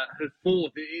 1, her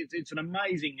fourth. It's an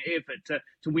amazing effort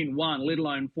to win one, let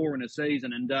alone four in a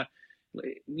season. And,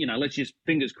 let's just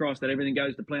fingers crossed that everything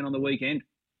goes to plan on the weekend.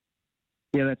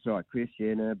 Yeah, that's right, Chris.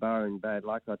 Yeah, no, barring bad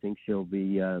luck, I think she'll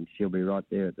be right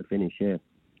there at the finish, yeah.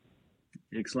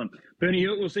 Excellent. Bernie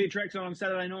Hewitt, we'll see you trackside on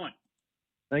Saturday night.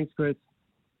 Thanks, Chris.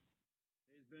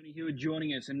 There's Bernie Hewitt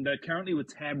joining us, and currently with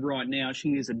TAB right now,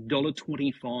 she is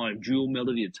 $1.25. Jewel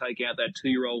Melody to take out that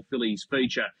 2-year-old filly's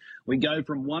feature. We go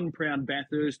from one proud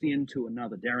Bathurstian to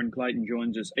another. Darren Clayton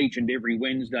joins us each and every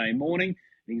Wednesday morning.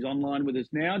 He's online with us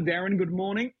now. Darren, good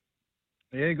morning.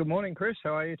 Yeah, good morning, Chris.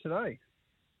 How are you today?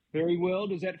 Very well.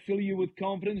 Does that fill you with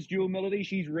confidence, Jewel Melody?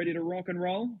 She's ready to rock and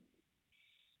roll?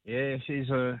 Yeah, she's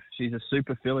a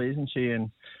super filly, isn't she?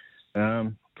 And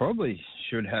probably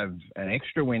should have an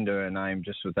extra win to her name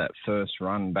just with that first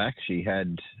run back she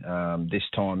had this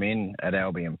time in at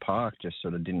Albion Park. Just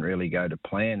sort of didn't really go to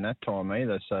plan that time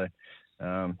either. So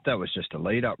that was just a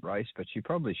lead-up race, but she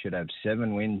probably should have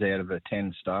 7 wins out of her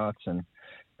 10 starts. And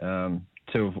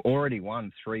to have already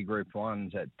won 3 Group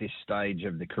 1s at this stage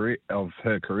of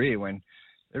her career when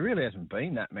there really hasn't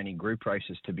been that many group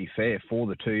races, to be fair, for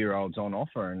the 2-year-olds on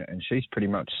offer, and she's pretty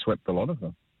much swept a lot of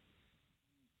them.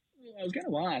 I was going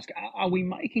to ask, are we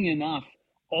making enough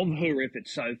of her effort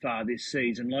so far this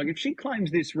season? Like, if she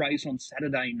claims this race on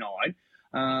Saturday night,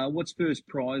 what's first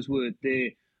prize worth there?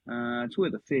 It's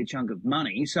worth a fair chunk of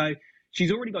money. So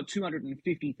she's already got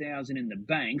 $250,000 in the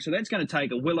bank, so that's going to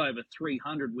take a well over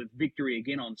 $300 with victory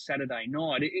again on Saturday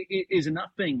night. Is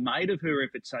enough being made of her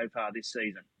effort so far this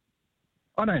season?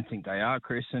 I don't think they are,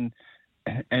 Chris. And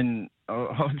And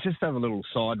I'll just have a little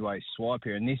sideways swipe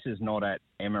here, and this is not at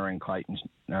Emma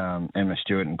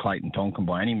Stewart and Clayton Tonkin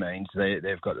by any means.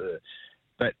 They've got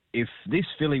but if this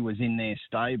filly was in their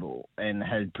stable and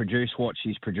had produced what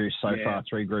she's produced so far,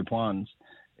 3 Group 1s,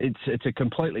 it's a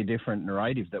completely different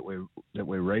narrative that we're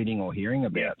reading or hearing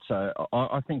about. Yeah. So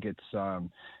I think it's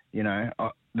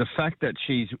the fact that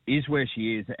she is where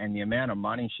she is and the amount of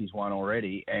money she's won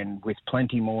already, and with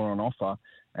plenty more on offer,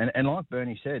 and like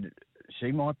Bernie said,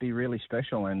 she might be really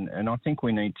special, and I think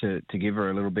we need to give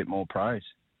her a little bit more praise.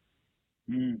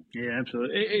 Yeah,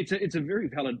 absolutely. It's a very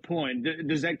valid point.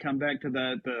 Does that come back to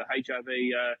the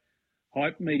HRV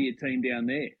hype media team down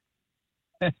there?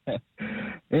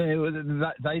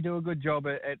 Yeah, they do a good job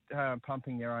at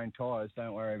pumping their own tyres.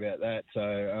 Don't worry about that.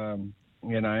 So,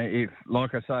 if,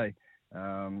 like I say,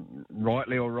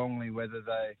 rightly or wrongly, whether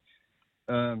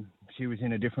she was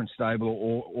in a different stable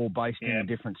or based in a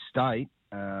different state,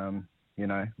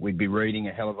 we'd be reading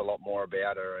a hell of a lot more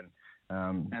about her. And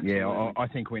I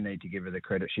think we need to give her the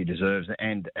credit she deserves,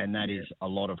 and that is a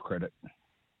lot of credit.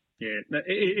 Yeah,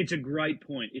 it's a great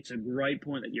point. It's a great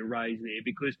point that you raised there,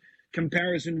 because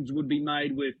comparisons would be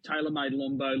made with TaylorMade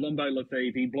Lombo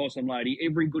Lafifi, Blossom Lady,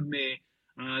 every good mare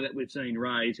that we've seen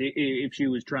raise, if she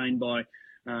was trained by,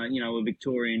 a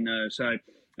Victorian.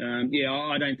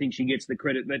 I don't think she gets the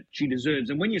credit that she deserves.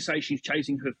 And when you say she's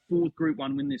chasing her 4th Group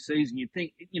 1 win this season, you'd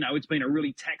think, it's been a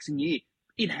really taxing year.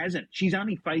 It hasn't. She's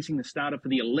only facing the starter for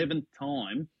the 11th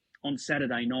time on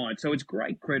Saturday night. So it's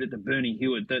great credit to Bernie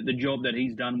Hewitt, the job that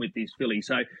he's done with this filly.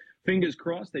 So fingers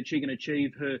crossed that she can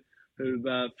achieve her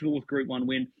 4th Group 1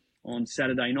 win on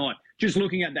Saturday night. Just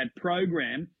looking at that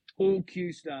program, all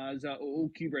Q-Stars, all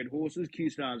Q-bred horses,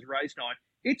 Q-Stars race night,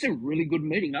 it's a really good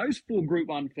meeting. Those 4 Group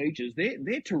 1 features,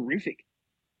 they're terrific.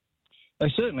 They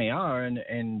certainly are,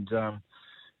 and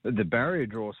the barrier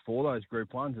draws for those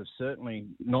Group 1s have certainly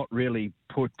not really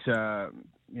put,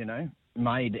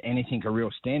 made anything a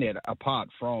real standout, apart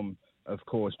from, of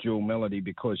course, Jewel Melody,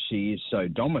 because she is so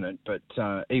dominant. But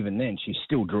even then, she's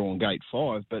still drawing gate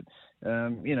 5. But,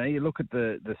 you look at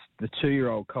the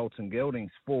 2-year-old Colton Geldings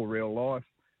for Real Life.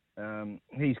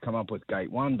 He's come up with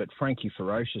gate 1, but Frankie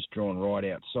Ferocious drawn right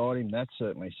outside him. That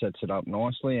certainly sets it up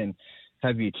nicely. And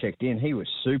have you checked in? He was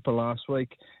super last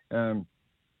week.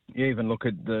 You even look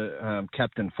at the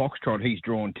Captain Foxtrot. He's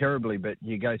drawn terribly, but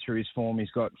you go through his form. He's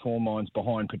got 4 minds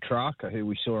behind Petrarca, who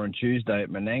we saw on Tuesday at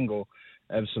Menangle.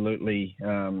 Absolutely,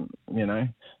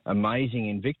 amazing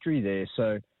in victory there.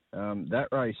 So that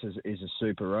race is a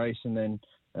super race. And then,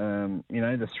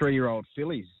 the 3-year-old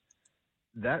fillies,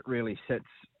 that really sets,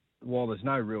 while there's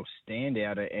no real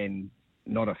standout and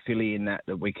not a filly in that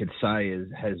we could say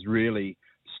has really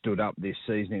stood up this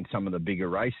season in some of the bigger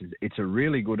races. It's a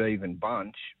really good even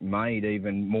bunch, made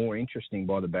even more interesting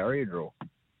by the barrier draw.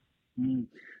 The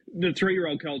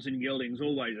 3-year-old Colton Geldings,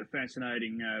 always a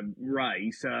fascinating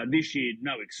race. This year,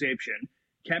 no exception.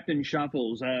 Captain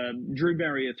Shuffles, Drew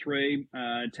Barrier 3,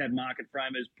 Tab Market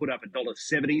Framers put up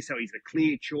 $1.70, so he's the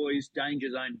clear choice. Danger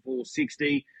Zone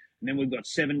 $4.60. And then we've got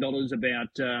 $7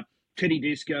 about Teddy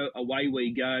Disco, Away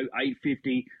We Go,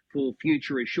 $8.50 for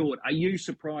Future Assured. Are you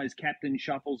surprised Captain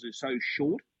Shuffles is so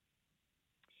short?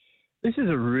 This is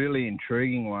a really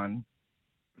intriguing one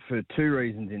for 2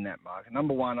 reasons in that market.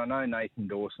 Number one, I know Nathan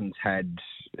Dawson's had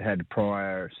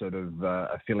prior sort of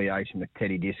affiliation with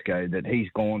Teddy Disco, that he's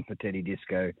gone for Teddy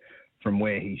Disco from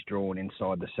where he's drawn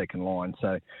inside the second line.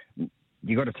 So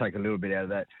you got to take a little bit out of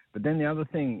that. But then the other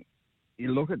thing,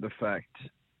 you look at the fact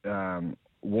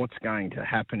what's going to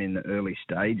happen in the early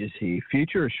stages here.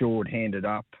 Future Assured handed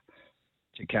up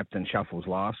to Captain Shuffles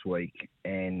last week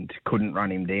and couldn't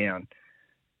run him down.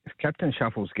 If Captain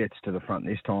Shuffles gets to the front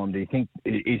this time, do you think,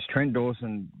 is Trent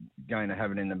Dawson going to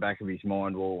have it in the back of his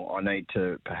mind, well, I need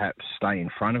to perhaps stay in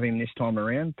front of him this time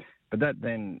around? But that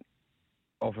then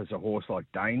offers a horse like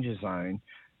Danger Zone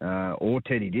or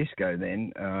Teddy Disco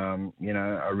then,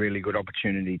 a really good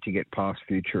opportunity to get past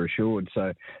Future Assured.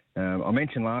 So I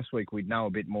mentioned last week we'd know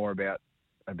a bit more about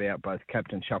both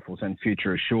Captain Shuffles and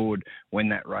Future Assured when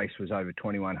that race was over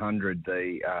 2100,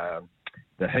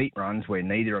 the heat runs where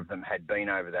neither of them had been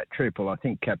over that trip. Well, I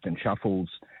think Captain Shuffles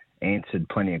answered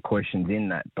plenty of questions in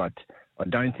that, but I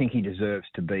don't think he deserves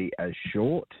to be as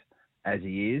short as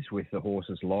he is with the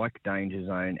horses like Danger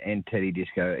Zone and Teddy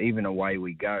Disco. Even Away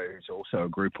We Go, who's also a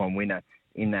Group 1 winner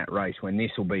in that race, when this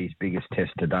will be his biggest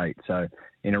test to date. So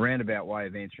in a roundabout way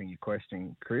of answering your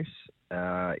question, Chris,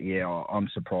 I'm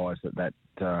surprised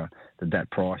that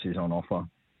price is on offer.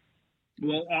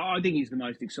 Well, I think he's the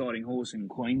most exciting horse in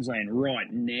Queensland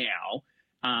right now.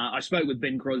 I spoke with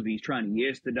Ben Crosby, his trainer,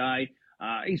 yesterday.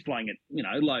 He's playing it,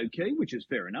 low key, which is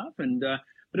fair enough. And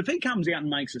But if he comes out and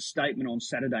makes a statement on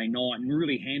Saturday night and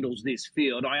really handles this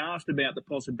field, I asked about the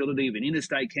possibility of an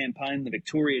interstate campaign. The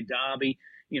Victoria Derby,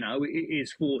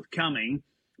 is forthcoming.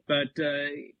 But,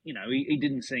 he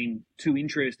didn't seem too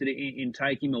interested in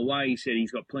taking him away. He said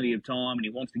he's got plenty of time and he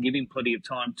wants to give him plenty of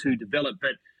time to develop.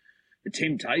 But the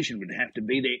temptation would have to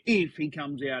be there if he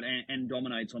comes out and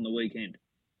dominates on the weekend.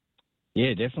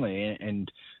 Yeah, definitely.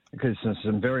 And because there's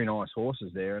some very nice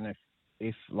horses there. And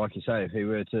if like you say, if he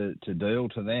were to deal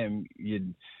to them,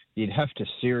 you'd have to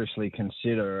seriously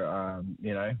consider,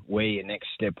 where your next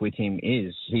step with him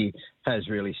is. He has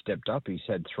really stepped up. He's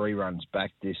had 3 runs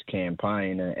back this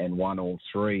campaign and won all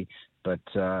 3. But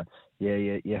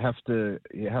you have to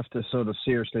sort of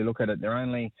seriously look at it. They're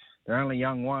only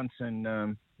young once,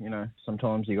 and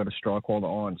sometimes you got to strike while the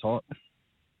iron's hot.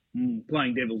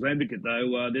 Playing devil's advocate,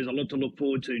 though, there's a lot to look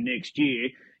forward to next year.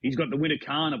 He's got the Winter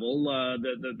Carnival,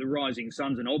 the Rising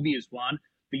Sun's an obvious one.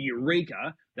 The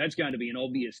Eureka, that's going to be an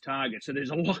obvious target. So there's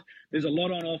a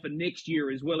lot on offer next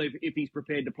year as well if he's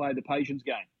prepared to play the patience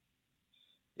game.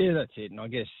 Yeah, that's it. And I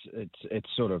guess it's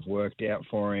sort of worked out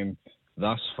for him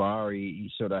thus far.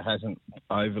 He sort of hasn't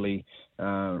overly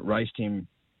raced him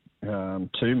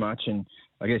too much. And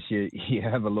I guess you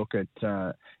have a look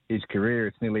at his career.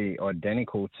 It's nearly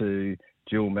identical to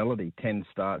Jewel Melody, 10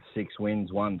 starts, 6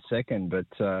 wins, 1 second.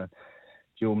 But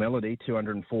Jewel Melody,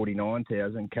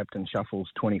 249,000. Captain Shuffle's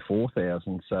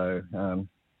 24,000. So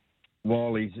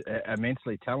while he's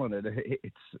immensely talented,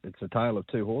 it's a tale of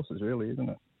 2 horses, really, isn't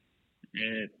it?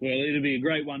 Yeah, well, it'll be a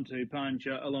great 1-2 punch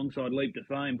alongside Leap to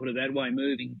Fame, put it that way,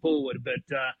 moving forward. But,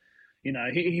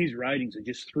 his ratings are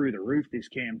just through the roof this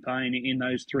campaign in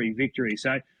those 3 victories.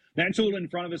 So that's all in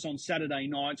front of us on Saturday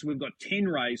night. So we've got 10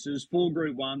 races, 4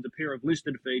 Group 1s, a pair of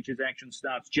listed features. Action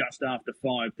starts just after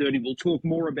 5:30. We'll talk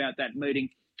more about that meeting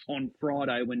on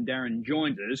Friday when Darren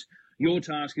joins us. Your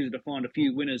task is to find a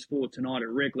few winners for tonight at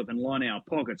Redcliffe and line our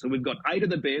pocket. So we've got 8 of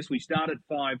the best. We start at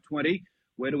 5:20.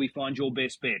 Where do we find your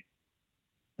best bet?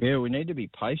 Yeah, we need to be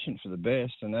patient for the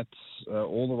best, and that's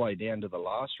all the way down to the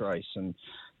last race. And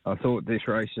I thought this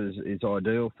race is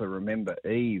ideal for Remember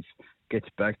Eve. Gets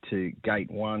back to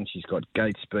gate 1. She's got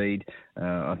gate speed.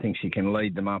 I think she can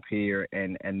lead them up here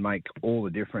and make all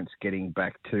the difference getting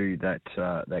back to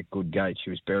that good gate. She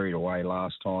was buried away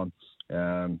last time.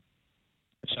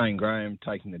 Shane Graham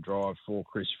taking the drive for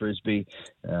Chris Frisbee.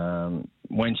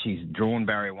 When she's drawn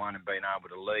barrier 1 and been able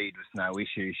to lead with no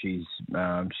issue,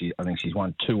 I think she's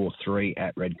won 2 or 3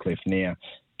 at Redcliffe now.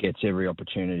 Gets every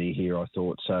opportunity here, I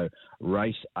thought. So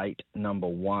race 8, number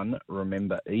 1,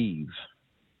 Remember Eve.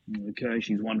 Okay,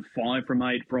 she's won 5 from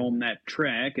 8 from that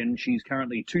track, and she's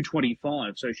currently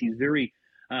 225, so she's very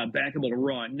backable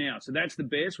right now. So that's the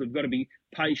best. We've got to be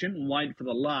patient and wait for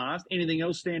the last. Anything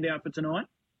else stand out for tonight?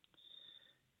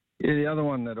 Yeah, the other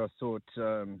one that I thought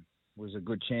was a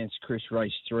good chance, Chris,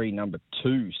 race 3, number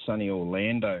 2, Sunny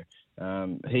Orlando.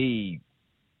 He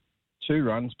 2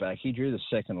 runs back. He drew the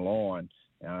second line.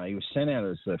 He was sent out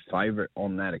as the favourite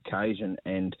on that occasion,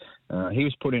 and he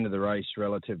was put into the race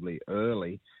relatively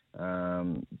early,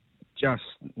 just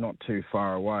not too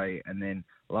far away. And then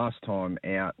last time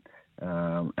out,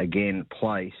 again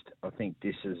placed. I think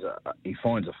this is he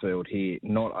finds a field here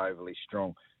not overly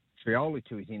strong. Trioli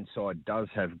to his inside does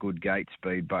have good gate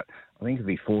speed, but I think if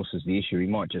he forces the issue, he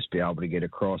might just be able to get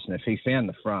across. And if he found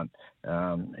the front,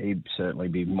 he'd certainly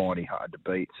be mighty hard to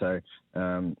beat. So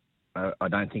I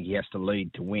don't think he has to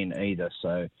lead to win either.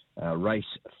 So race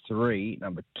 3,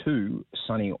 number 2,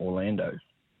 Sunny Orlando.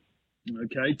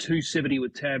 Okay, 270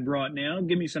 with Tab right now.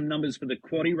 Give me some numbers for the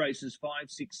quaddie races 5,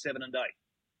 6, 7 and 8.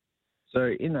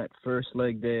 So in that first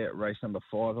leg there, race number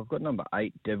 5, I've got number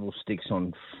 8, Devil Sticks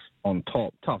on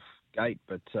top. Tough gate,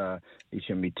 but he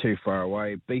shouldn't be too far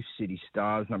away. Beef City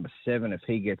Stars, number 7, if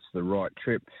he gets the right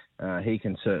trip, he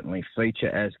can certainly feature,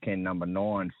 as can number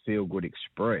 9, Feel Good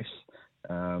Express.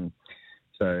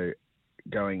 So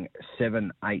going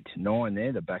 7, 8, 9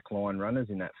 there, the back line runners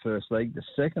in that first leg. The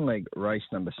second leg, race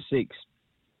number 6,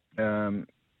 I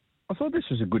thought this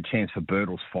was a good chance for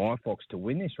Birtles Firefox to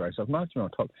win this race. I've marked him on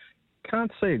top.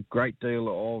 Can't see a great deal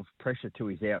of pressure to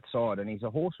his outside, and he's a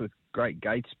horse with great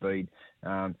gate speed.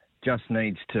 Just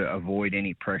needs to avoid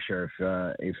any pressure.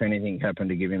 If anything happened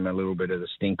to give him a little bit of the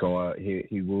stink eye,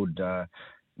 he would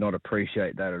not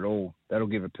appreciate that at all. That'll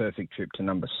give a perfect trip to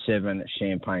number 7,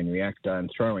 Champagne Reactor, and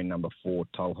throw in number 4,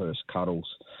 Tulhurst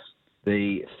Cuddles.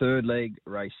 The third leg,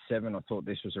 race 7, I thought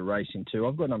this was a race in 2.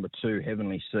 I've got number 2,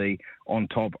 Heavenly Sea, on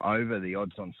top over the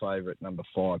odds-on favourite, number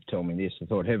 5, Tell Me This. I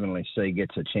thought Heavenly Sea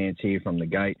gets a chance here from the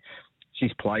gate.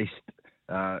 She's placed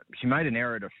She made an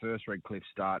error at her first Redcliffe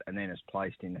start and then has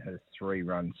placed in her 3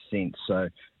 runs since. So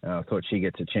I thought she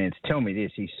gets a chance. Tell me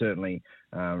this, he's certainly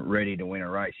ready to win a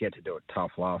race. He had to do it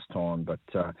tough last time, but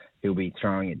he'll be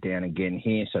throwing it down again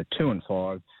here. So 2 and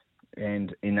 5.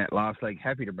 And in that last leg,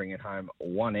 happy to bring it home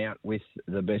 1 out with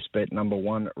the best bet, number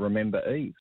 1, Remember Eve.